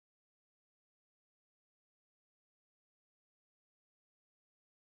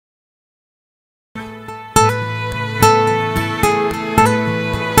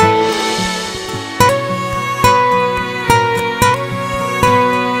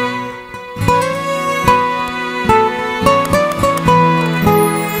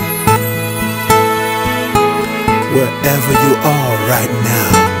wherever you are right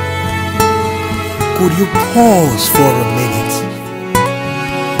now, could you pause for a minute?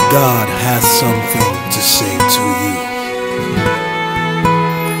 God has something to say to you.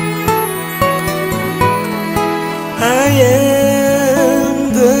 I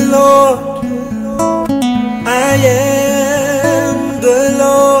am the Lord. I am the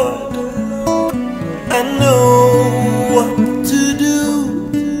Lord. I know what to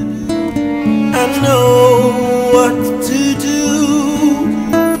do. I know what to do.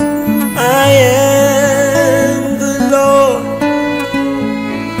 I am the Lord.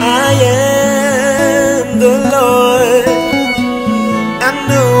 I am the Lord. I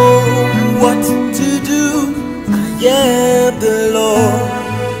know what to do. I am the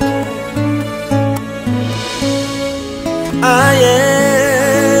Lord. I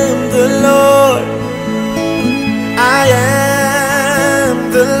am the Lord. I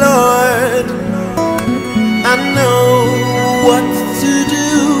am the Lord. I know what to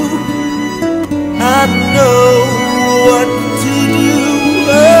do. I know what to do.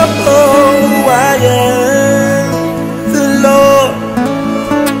 Oh, I am the Lord.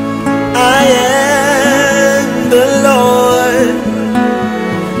 I am the Lord.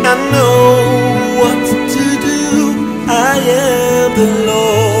 I know what to do. I am the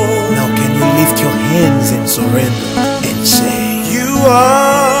Lord. Now can you lift your hands in surrender and say, You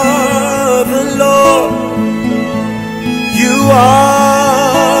are the Lord. You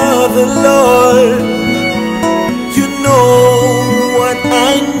are the Lord. You know what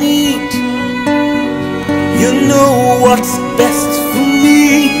I need. You know what's best for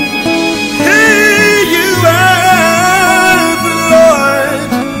me. Hey, you are the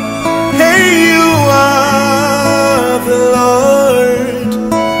Lord. Hey, you are the Lord.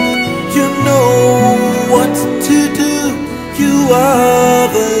 You know what to do. You are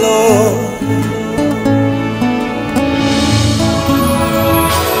the Lord.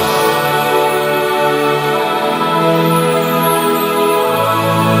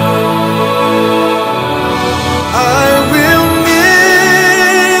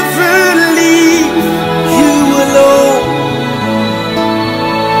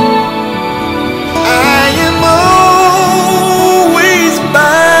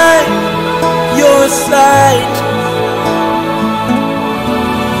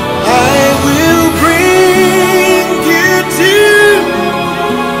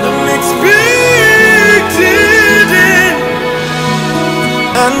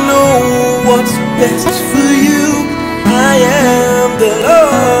 I know what's best for you. I am the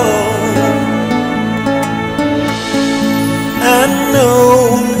Lord. I know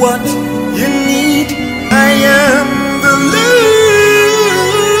what you need. I am the Lord.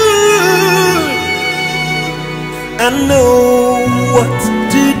 I know what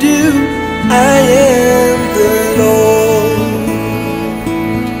to do. I am